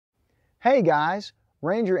Hey guys,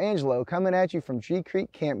 Ranger Angelo coming at you from G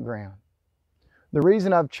Creek Campground. The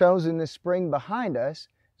reason I've chosen this spring behind us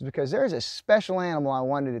is because there's a special animal I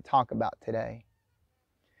wanted to talk about today.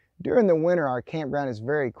 During the winter, our campground is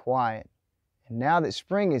very quiet, and now that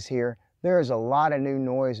spring is here, there is a lot of new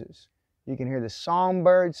noises. You can hear the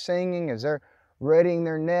songbirds singing as they're readying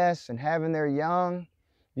their nests and having their young.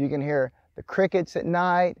 You can hear the crickets at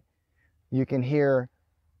night. You can hear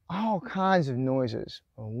all kinds of noises.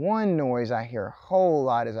 One noise I hear a whole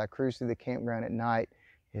lot as I cruise through the campground at night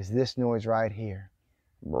is this noise right here.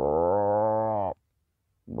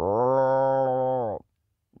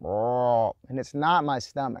 And it's not my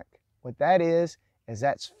stomach. What that is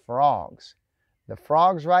that's frogs. The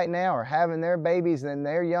frogs right now are having their babies and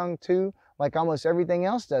their young too, like almost everything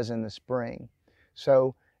else does in the spring.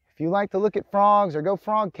 So if you like to look at frogs or go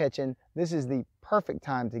frog catching, this is the perfect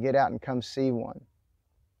time to get out and come see one.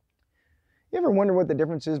 You ever wonder what the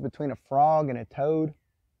difference is between a frog and a toad?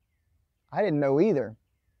 I didn't know either.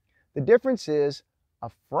 The difference is a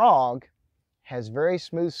frog has very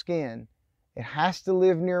smooth skin. It has to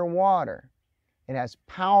live near water. It has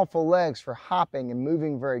powerful legs for hopping and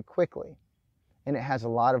moving very quickly. And it has a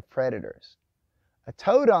lot of predators. A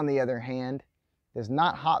toad, on the other hand, does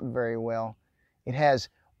not hop very well. It has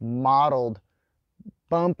mottled,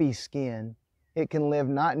 bumpy skin. It can live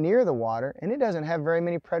not near the water, and it doesn't have very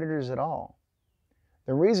many predators at all.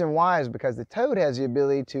 The reason why is because the toad has the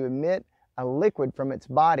ability to emit a liquid from its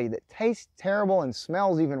body that tastes terrible and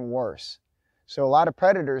smells even worse. So a lot of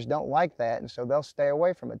predators don't like that, and so they'll stay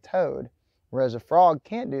away from a toad, whereas a frog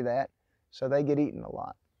can't do that, so they get eaten a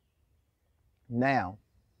lot. Now,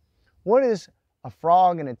 what is a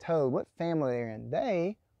frog and a toad? What family they're in?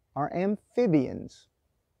 They are amphibians.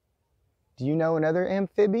 Do you know another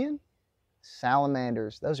amphibian?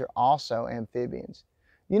 Salamanders. Those are also amphibians.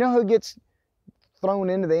 You know who gets thrown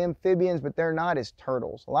into the amphibians, but they're not, is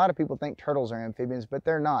turtles. A lot of people think turtles are amphibians, but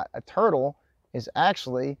they're not. A turtle is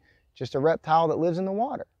actually just a reptile that lives in the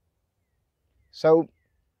water. So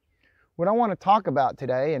what I want to talk about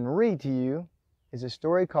today and read to you is a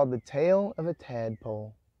story called The Tale of a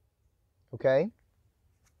Tadpole. Okay?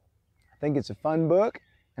 I think it's a fun book,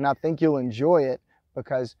 and I think you'll enjoy it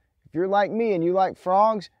because if you're like me and you like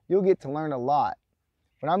frogs, you'll get to learn a lot.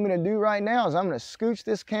 What I'm going to do right now is I'm going to scooch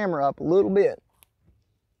this camera up a little bit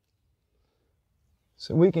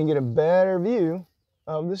so we can get a better view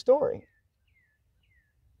of the story.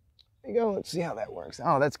 There you go. Let's see how that works.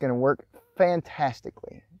 Oh, that's going to work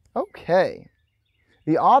fantastically. Okay.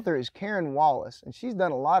 The author is Karen Wallace, and she's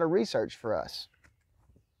done a lot of research for us.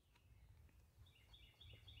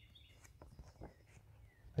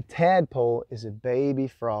 A tadpole is a baby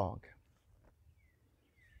frog.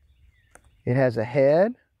 It has a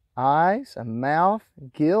head, eyes, a mouth,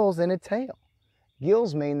 gills, and a tail.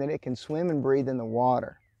 Gills mean that it can swim and breathe in the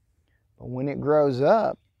water. But when it grows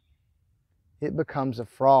up, it becomes a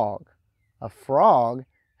frog. A frog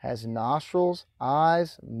has nostrils,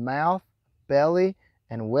 eyes, mouth, belly,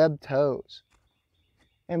 and webbed toes.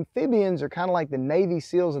 Amphibians are kind of like the Navy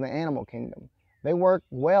SEALs of the animal kingdom. They work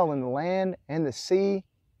well in the land and the sea.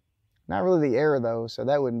 Not really the air though, so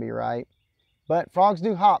that wouldn't be right. But frogs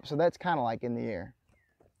do hop, so that's kind of like in the air.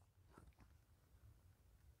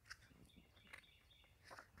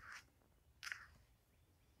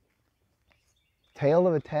 Tale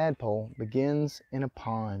of a Tadpole begins in a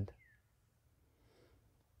pond.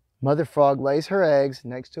 Mother frog lays her eggs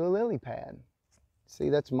next to a lily pad.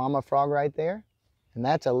 See, that's mama frog right there, and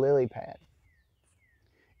that's a lily pad.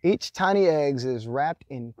 Each tiny egg is wrapped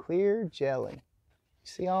in clear jelly.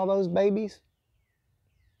 See all those babies?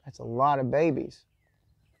 That's a lot of babies.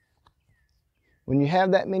 When you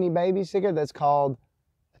have that many babies together, that's called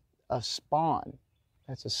a spawn.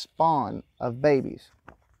 That's a spawn of babies.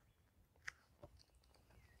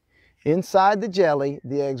 Inside the jelly,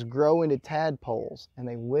 the eggs grow into tadpoles and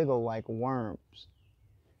they wiggle like worms.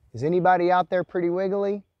 Is anybody out there pretty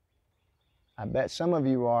wiggly? I bet some of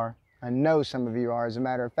you are. I know some of you are. As a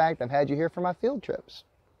matter of fact, I've had you here for my field trips.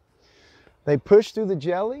 They push through the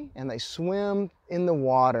jelly and they swim in the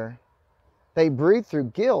water. They breathe through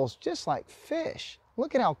gills just like fish.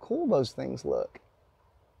 Look at how cool those things look.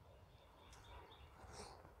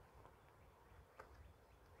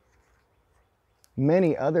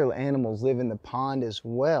 Many other animals live in the pond as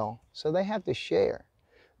well, so they have to share.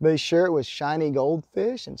 They share it with shiny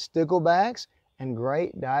goldfish and sticklebacks and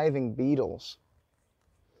great diving beetles.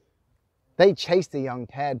 They chase the young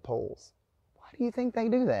tadpoles. Why do you think they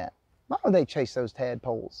do that? Why would they chase those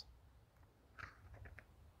tadpoles?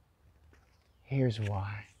 Here's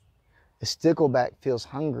why. The stickleback feels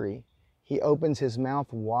hungry. He opens his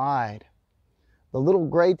mouth wide. The little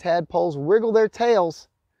gray tadpoles wiggle their tails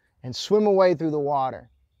and swim away through the water.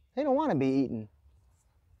 They don't want to be eaten.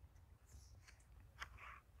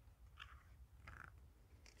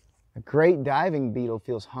 A great diving beetle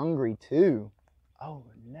feels hungry too. Oh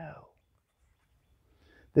no.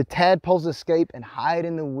 The tadpoles escape and hide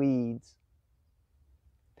in the weeds.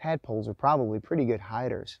 Tadpoles are probably pretty good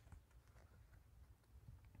hiders.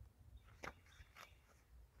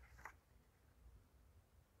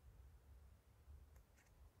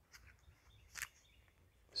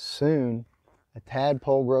 Soon, a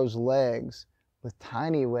tadpole grows legs with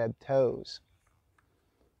tiny webbed toes.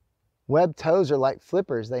 Webbed toes are like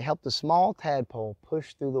flippers. They help the small tadpole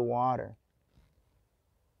push through the water.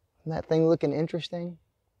 Isn't that thing looking interesting?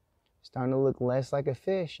 It's starting to look less like a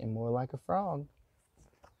fish and more like a frog.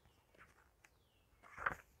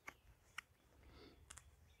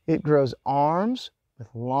 It grows arms with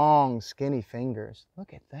long, skinny fingers.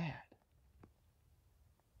 Look at that.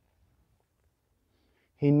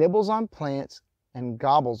 He nibbles on plants and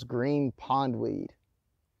gobbles green pondweed.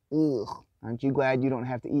 Ugh, aren't you glad you don't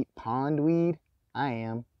have to eat pondweed? I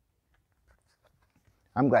am.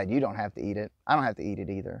 I'm glad you don't have to eat it. I don't have to eat it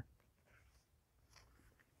either.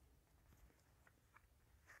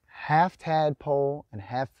 Half tadpole and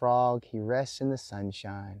half frog, he rests in the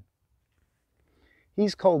sunshine.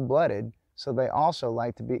 He's cold-blooded, so they also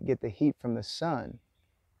like to get the heat from the sun.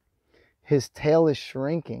 His tail is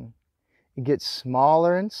shrinking. It gets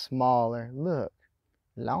smaller and smaller. Look,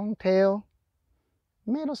 long tail,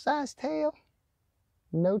 middle-sized tail,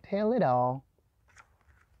 no tail at all.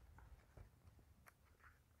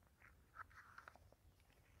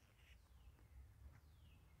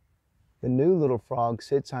 The new little frog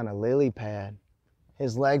sits on a lily pad.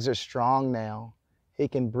 His legs are strong now. He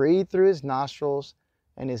can breathe through his nostrils,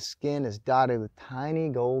 and his skin is dotted with tiny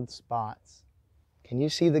gold spots. Can you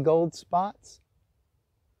see the gold spots?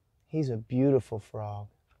 He's a beautiful frog.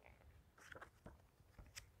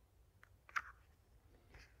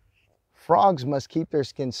 Frogs must keep their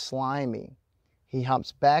skin slimy. He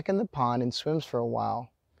hops back in the pond and swims for a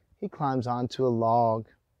while. He climbs onto a log.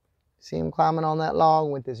 See him climbing on that log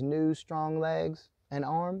with his new strong legs and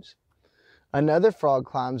arms? Another frog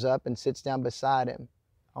climbs up and sits down beside him.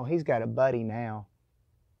 Oh, he's got a buddy now.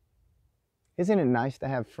 Isn't it nice to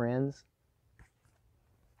have friends?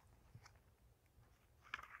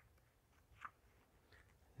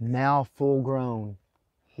 Now full grown,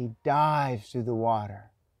 he dives through the water.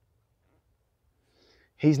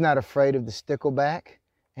 He's not afraid of the stickleback,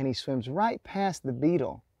 and he swims right past the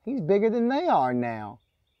beetle. He's bigger than they are now.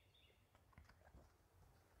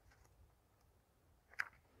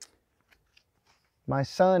 My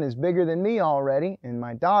son is bigger than me already, and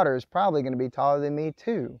my daughter is probably going to be taller than me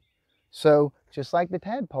too. So, just like the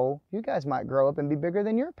tadpole, you guys might grow up and be bigger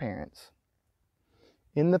than your parents.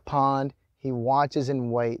 In the pond, he watches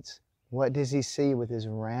and waits. What does he see with his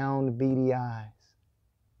round, beady eyes?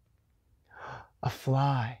 A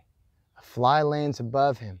fly. A fly lands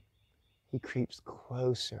above him. He creeps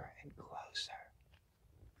closer and closer.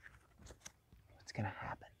 What's going to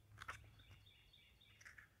happen?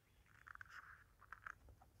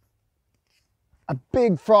 A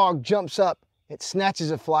big frog jumps up. It snatches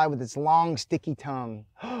a fly with its long, sticky tongue.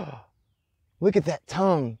 Look at that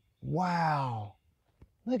tongue. Wow.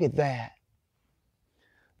 Look at that.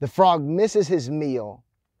 The frog misses his meal.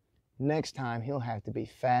 Next time, he'll have to be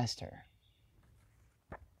faster.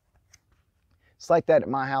 It's like that at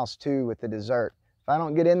my house, too, with the dessert. If I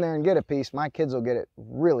don't get in there and get a piece, my kids will get it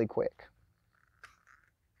really quick.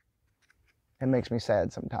 It makes me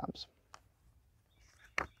sad sometimes.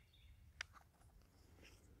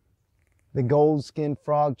 The gold-skinned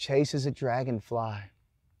frog chases a dragonfly.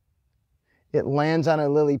 It lands on a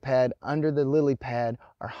lily pad. Under the lily pad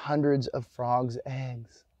are hundreds of frogs'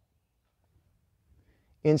 eggs.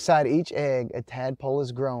 Inside each egg, a tadpole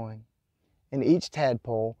is growing, and each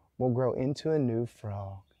tadpole will grow into a new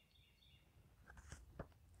frog.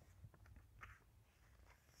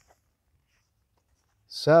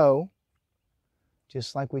 So,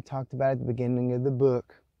 just like we talked about at the beginning of the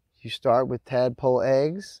book, you start with tadpole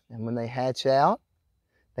eggs, and when they hatch out,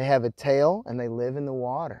 they have a tail and they live in the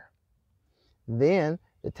water. Then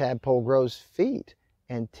the tadpole grows feet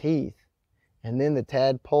and teeth, and then the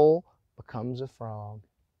tadpole becomes a frog.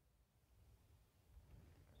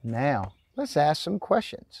 Now, let's ask some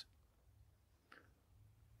questions.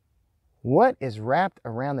 What is wrapped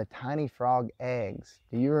around the tiny frog eggs?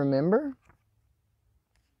 Do you remember?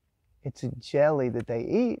 It's a jelly that they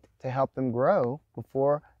eat to help them grow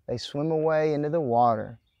before they swim away into the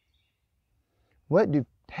water. What do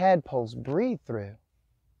tadpoles breathe through?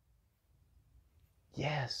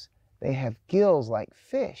 Yes, They have gills like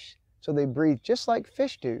fish, so they breathe just like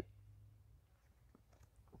fish do.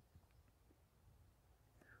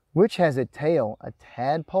 Which has a tail, a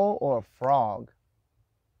tadpole or a frog?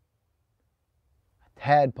 A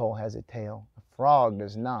tadpole has a tail, a frog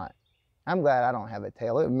does not. I'm glad I don't have a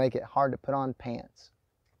tail. It would make it hard to put on pants.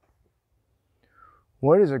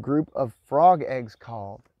 What is a group of frog eggs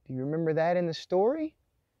called? Do you remember that in the story?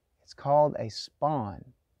 It's called a spawn,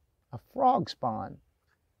 a frog spawn.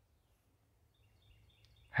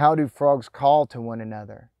 How do frogs call to one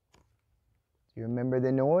another? Do you remember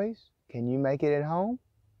the noise? Can you make it at home?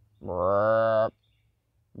 Brrrp,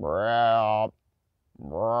 brrrp,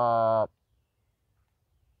 brrrp.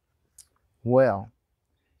 Well,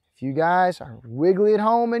 if you guys are wiggly at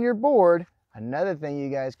home and you're bored, another thing you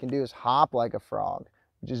guys can do is hop like a frog,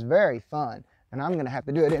 which is very fun. And I'm gonna have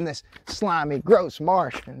to do it in this slimy, gross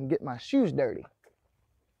marsh and get my shoes dirty.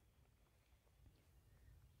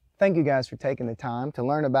 Thank you guys for taking the time to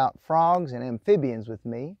learn about frogs and amphibians with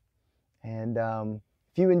me. And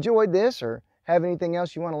if you enjoyed this or have anything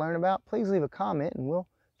else you want to learn about, please leave a comment and we'll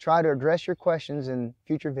try to address your questions in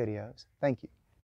future videos. Thank you.